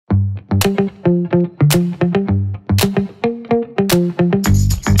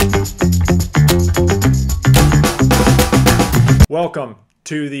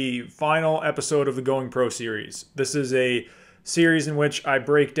to the final episode of the Going Pro series. This is a series in which I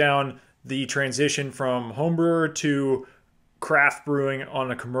break down the transition from homebrewer to craft brewing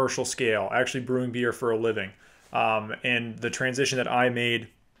on a commercial scale, actually brewing beer for a living, and the transition that I made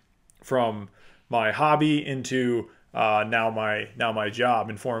from my hobby into now my job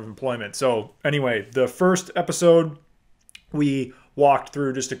in form of employment. So anyway, the first episode we walked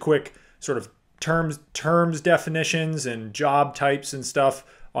through just a quick sort of terms definitions and job types and stuff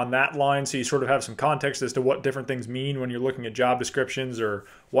on that line, so you sort of have some context as to what different things mean when you're looking at job descriptions or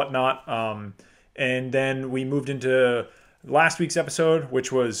whatnot. And then we moved into last week's episode,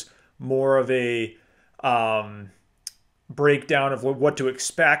 which was more of a breakdown of what to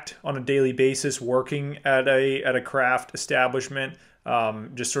expect on a daily basis working at a craft establishment,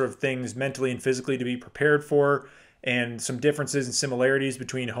 just sort of things mentally and physically to be prepared for, and some differences and similarities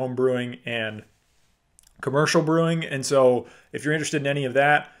between home brewing and commercial brewing. And so if you're interested in any of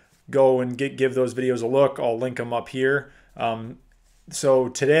that, go and give those videos a look. I'll link them up here. So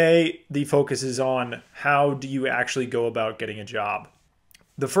today the focus is on how do you actually go about getting a job.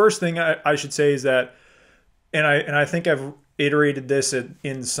 The first thing I should say is that, and I think I've iterated this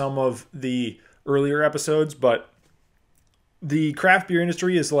in some of the earlier episodes, but the craft beer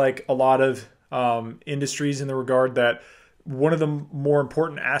industry is like a lot of industries in the regard that one of the more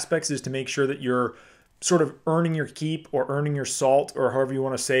important aspects is to make sure that you're sort of earning your keep or earning your salt, or however you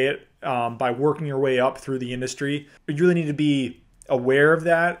want to say it, by working your way up through the industry. You really need to be aware of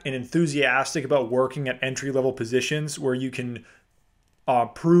that and enthusiastic about working at entry-level positions where you can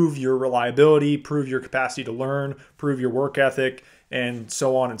prove your reliability, prove your capacity to learn, prove your work ethic, and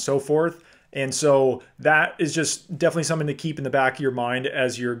so on and so forth. And so that is just definitely something to keep in the back of your mind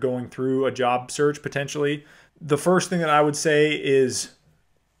as you're going through a job search potentially. The first thing that I would say is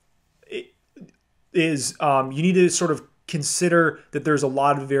you need to sort of consider that there's a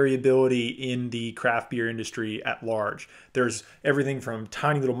lot of variability in the craft beer industry at large. There's everything from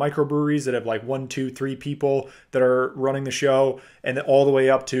tiny little microbreweries that have like 1, 2, 3 people that are running the show, and then all the way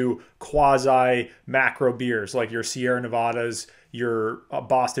up to quasi macro beers like your Sierra Nevadas, your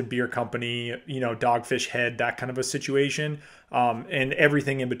Boston Beer Company, Dogfish Head, that kind of a situation, and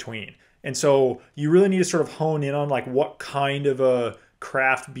everything in between. And so you really need to sort of hone in on like what kind of a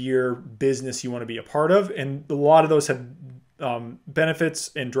craft beer business you want to be a part of, and a lot of those have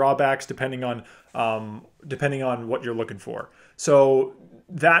benefits and drawbacks depending on what you're looking for. So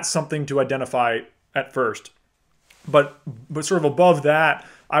that's something to identify at first. But sort of above that,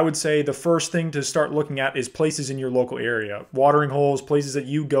 I would say the first thing to start looking at is places in your local area, watering holes, places that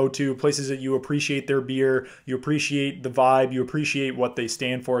you go to, places that you appreciate their beer, you appreciate the vibe, you appreciate what they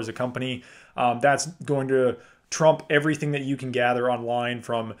stand for as a company. That's going to trump everything that you can gather online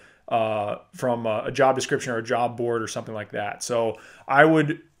from a job description or a job board or something like that. So I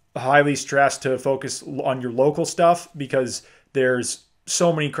would highly stress to focus on your local stuff, because there's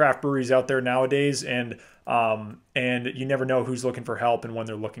so many craft breweries out there nowadays, and you never know who's looking for help and when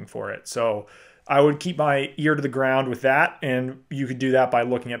they're looking for it. So I would keep my ear to the ground with that, and you could do that by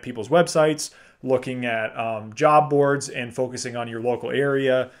looking at people's websites, looking at job boards, and focusing on your local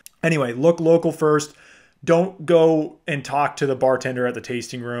area. Anyway, look local first. Don't go and talk to the bartender at the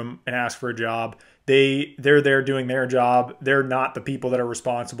tasting room and ask for a job. They're there doing their job. They're not the people that are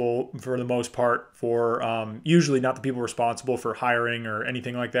responsible for the most part for, usually not the people responsible for hiring or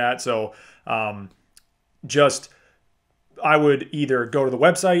anything like that. So I would either go to the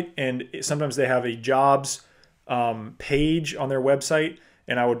website, and sometimes they have a jobs page on their website,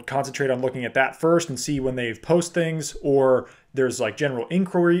 and I would concentrate on looking at that first and see when they've posted things, or there's like general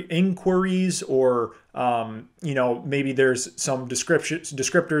inquiries, or maybe there's some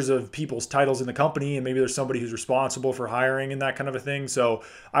descriptors of people's titles in the company, and maybe there's somebody who's responsible for hiring and that kind of a thing. So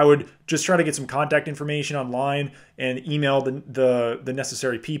I would just try to get some contact information online and email the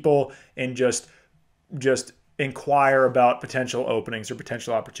necessary people, and just inquire about potential openings or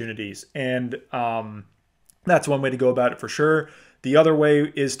potential opportunities. And that's one way to go about it for sure. The other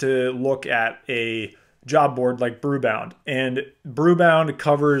way is to look at a job board like Brewbound, and Brewbound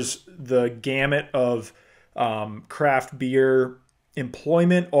covers the gamut of craft beer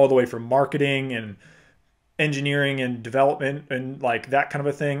employment, all the way from marketing and engineering and development and like that kind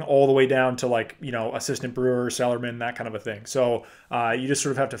of a thing, all the way down to like, assistant brewer, cellarman, that kind of a thing. So you just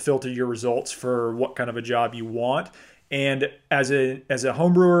sort of have to filter your results for what kind of a job you want. And as a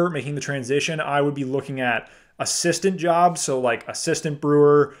home brewer making the transition, I would be looking at assistant jobs. So like assistant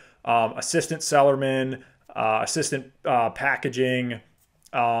brewer, assistant cellarman, assistant packaging,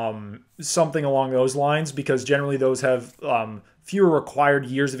 something along those lines, because generally those have fewer required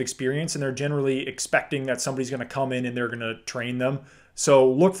years of experience, and they're generally expecting that somebody's going to come in and they're going to train them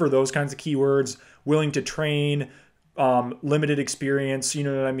So look for those kinds of keywords, willing to train, limited experience, you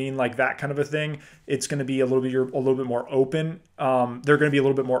know what I mean? Like that kind of a thing. It's going to be a little bit more open. They're going to be a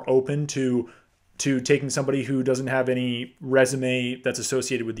little bit more open to taking somebody who doesn't have any resume that's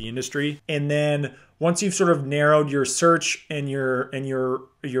associated with the industry. And then once you've sort of narrowed your search and you're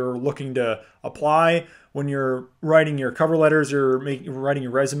looking to apply, when you're writing your cover letters or writing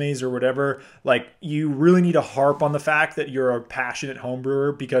your resumes or whatever, like you really need to harp on the fact that you're a passionate home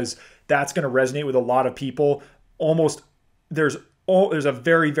brewer, because that's going to resonate with a lot of people. There's a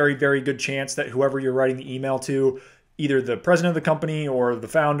very, very, very good chance that whoever you're writing the email to, either the president of the company or the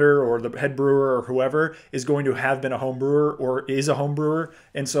founder or the head brewer or whoever, is going to have been a home brewer or is a home brewer.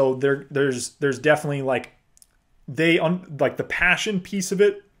 And so there's definitely like the passion piece of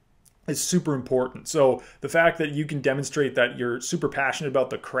it is super important. So the fact that you can demonstrate that you're super passionate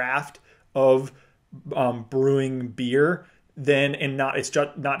about the craft of brewing beer, then, and it's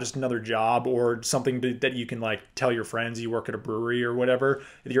just not just another job or something that you can like tell your friends you work at a brewery or whatever.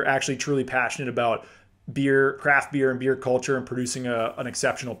 If you're actually truly passionate about beer, craft beer and beer culture, and producing an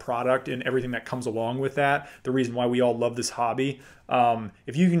exceptional product and everything that comes along with that, the reason why we all love this hobby,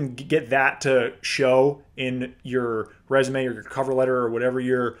 if you can get that to show in your resume or your cover letter or whatever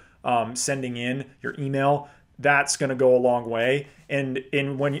you're sending in, your email, that's going to go a long way. And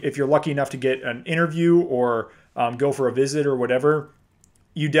if you're lucky enough to get an interview or go for a visit or whatever,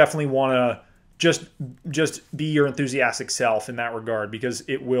 you definitely want to just be your enthusiastic self in that regard, because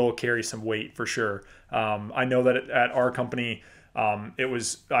it will carry some weight for sure. I know that at our company, it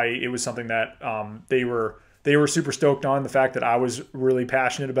was something that they were super stoked on, the fact that I was really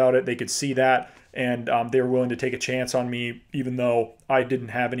passionate about it. They could see that, and they were willing to take a chance on me, even though I didn't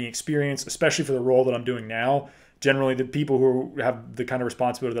have any experience, especially for the role that I'm doing now. Generally, the people who have the kind of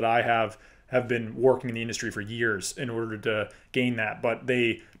responsibility that I have been working in the industry for years in order to gain that. But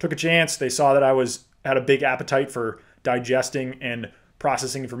they took a chance. They saw that I had a big appetite for digesting and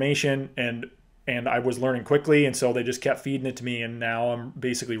processing information, and I was learning quickly, and so they just kept feeding it to me, and now I'm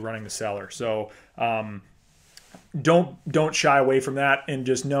basically running the cellar. So don't shy away from that, and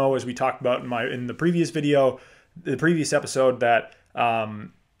just know, as we talked about in the previous video, the previous episode, that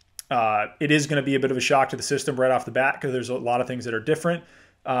it is going to be a bit of a shock to the system right off the bat, because there's a lot of things that are different.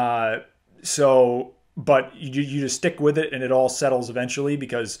 But you just stick with it, and it all settles eventually,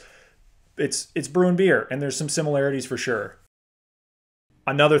 because it's brewing beer, and there's some similarities for sure.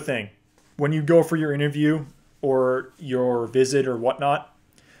 Another thing, when you go for your interview or your visit or whatnot,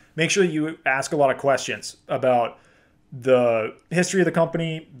 make sure that you ask a lot of questions about the history of the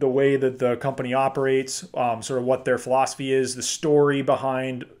company, the way that the company operates, sort of what their philosophy is, the story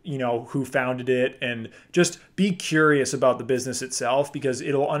behind, who founded it, and just be curious about the business itself, because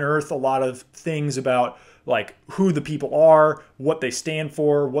it'll unearth a lot of things about like who the people are, what they stand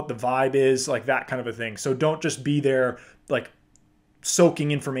for, what the vibe is, like that kind of a thing. So don't just be there like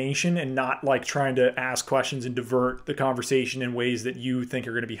soaking information and not like trying to ask questions and divert the conversation in ways that you think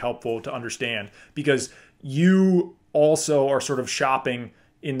are going to be helpful to understand, because you also are sort of shopping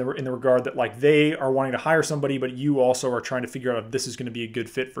in the regard that like they are wanting to hire somebody, but you also are trying to figure out if this is going to be a good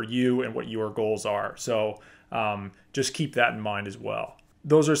fit for you and what your goals are. So just keep that in mind as well.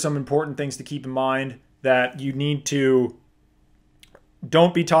 Those are some important things to keep in mind that you need to.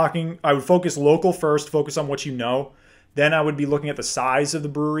 Don't be talking. I would focus local first, focus on what you know. Then I would be looking at the size of the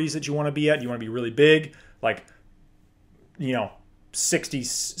breweries that you want to be at. You want to be really big, like,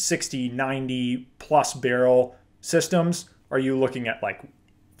 60, 90 plus barrel systems. Are you looking at like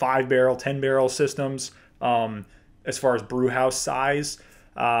 5 barrel, 10 barrel systems as far as brew house size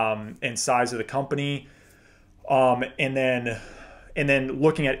and size of the company? And then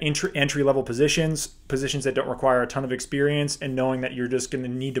looking at entry level positions that don't require a ton of experience, and knowing that you're just going to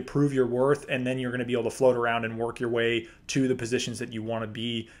need to prove your worth, and then you're going to be able to float around and work your way to the positions that you want to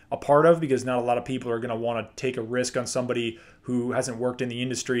be a part of, because not a lot of people are going to want to take a risk on somebody who hasn't worked in the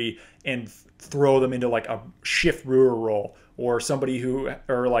industry and throw them into like a shift brewer role, or somebody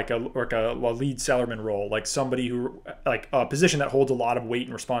or like a lead cellarman role, like somebody who, like a position that holds a lot of weight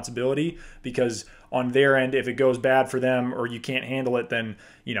and responsibility, because on their end, if it goes bad for them or you can't handle it, then,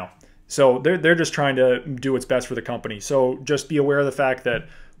 so they're just trying to do what's best for the company. So just be aware of the fact that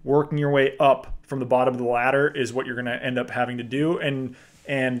working your way up from the bottom of the ladder is what you're going to end up having to do. And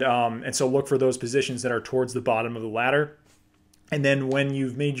so look for those positions that are towards the bottom of the ladder. And then when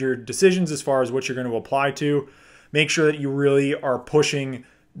you've made your decisions as far as what you're going to apply to, make sure that you really are pushing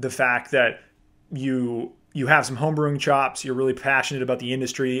the fact that you you have some homebrewing chops, you're really passionate about the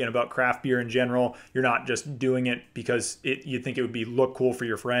industry and about craft beer in general. You're not just doing it because you think it would look cool for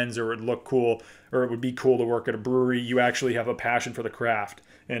your friends, or it would look cool, or it would be cool to work at a brewery. You actually have a passion for the craft,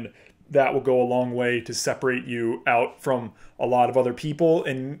 and that will go a long way to separate you out from a lot of other people,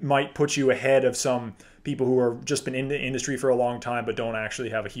 and might put you ahead of some people who have just been in the industry for a long time but don't actually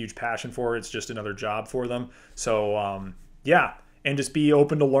have a huge passion for it. It's just another job for them. So yeah, and just be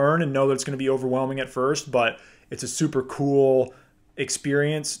open to learn and know that it's going to be overwhelming at first, but it's a super cool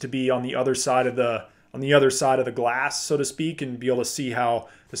experience to be on the other side of the glass, so to speak, and be able to see how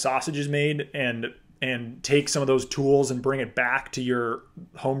the sausage is made, and take some of those tools and bring it back to your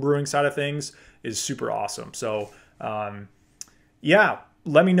home brewing side of things is super awesome. So yeah,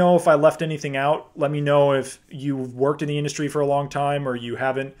 let me know if I left anything out. Let me know if you've worked in the industry for a long time, or you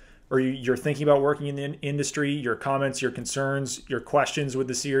haven't, or you're thinking about working in the industry. Your comments, your concerns, your questions with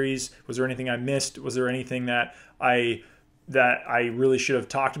the series. Was there anything I missed? Was there anything that I really should have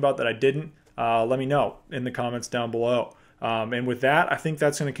talked about that I didn't? Let me know in the comments down below. And with that, I think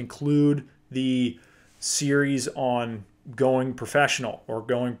that's going to conclude the series on going professional or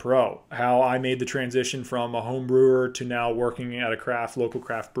going pro, how I made the transition from a home brewer to now working at a local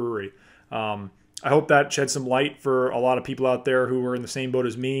craft brewery. I hope that shed some light for a lot of people out there who were in the same boat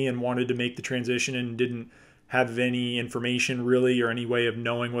as me and wanted to make the transition and didn't have any information really, or any way of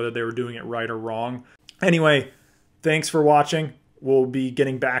knowing whether they were doing it right or wrong. Anyway, thanks for watching. We'll be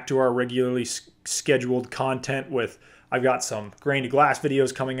getting back to our regularly scheduled content with, I've got some grain to glass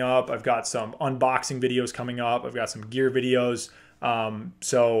videos coming up. I've got some unboxing videos coming up. I've got some gear videos.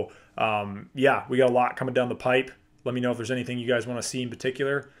 Yeah, we got a lot coming down the pipe. Let me know if there's anything you guys want to see in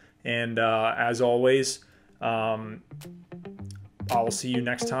particular. And as always, I will see you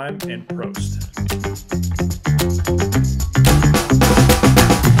next time, and Prost.